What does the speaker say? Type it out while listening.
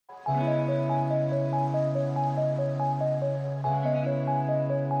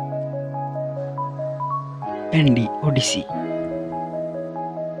Kandy Odyssey.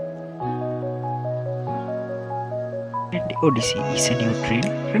 Kandy Odyssey is a new train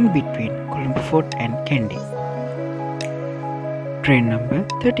run between Colombo Fort and Kandy. Train number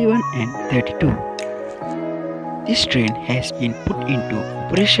 31 and 32. This train has been put into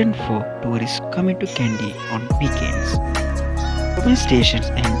operation for tourists coming to Kandy on weekends. Common stations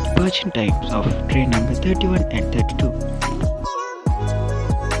and departure times of train number 31 and 32.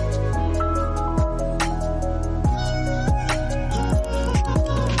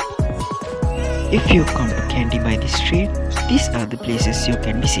 If you come to Kandy by this train, these are the places you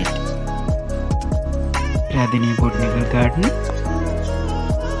can visit. Radhini Botanical Garden,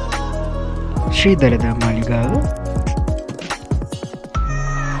 Sri Darada Maligavu,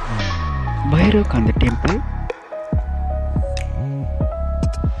 Bhairav Kanda Temple,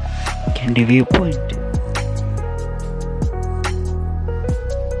 Kandy Viewpoint.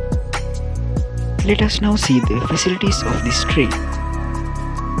 Let us now see the facilities of this train.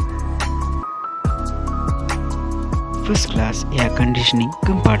 First class air conditioning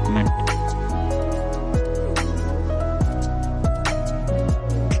compartment.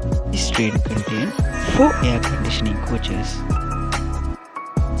 This train contains 4 air conditioning coaches.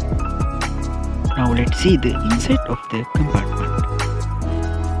 Now let's see the inside of the compartment.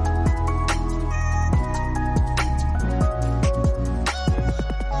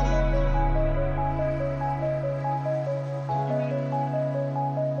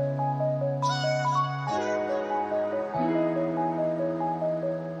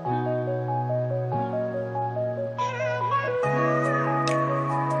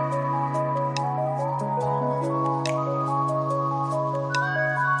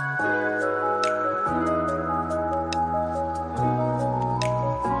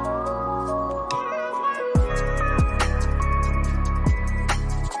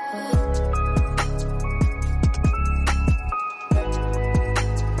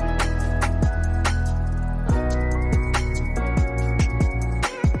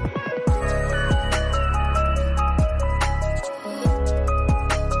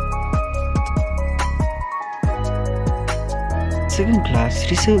 Second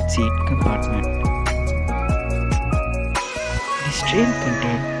class reserved seat compartment. This train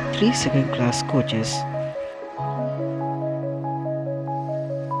contains 3 second class coaches.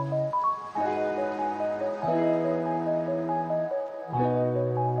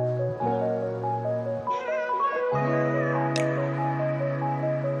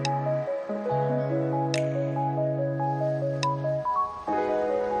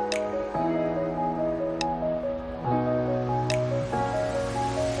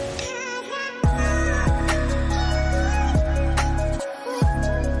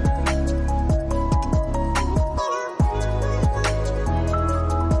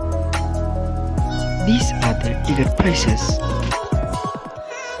 These are the ticket prices.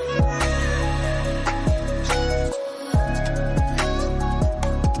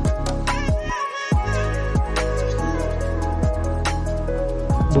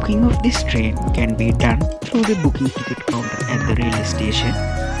 Booking of this train can be done through the booking ticket counter at the railway station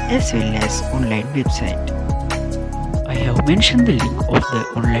as well as online website. I have mentioned the link of the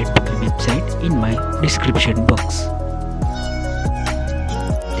online booking website in my description box.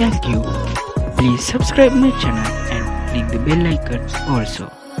 Thank you. Please subscribe my channel and click the bell icon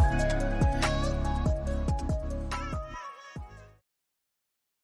also.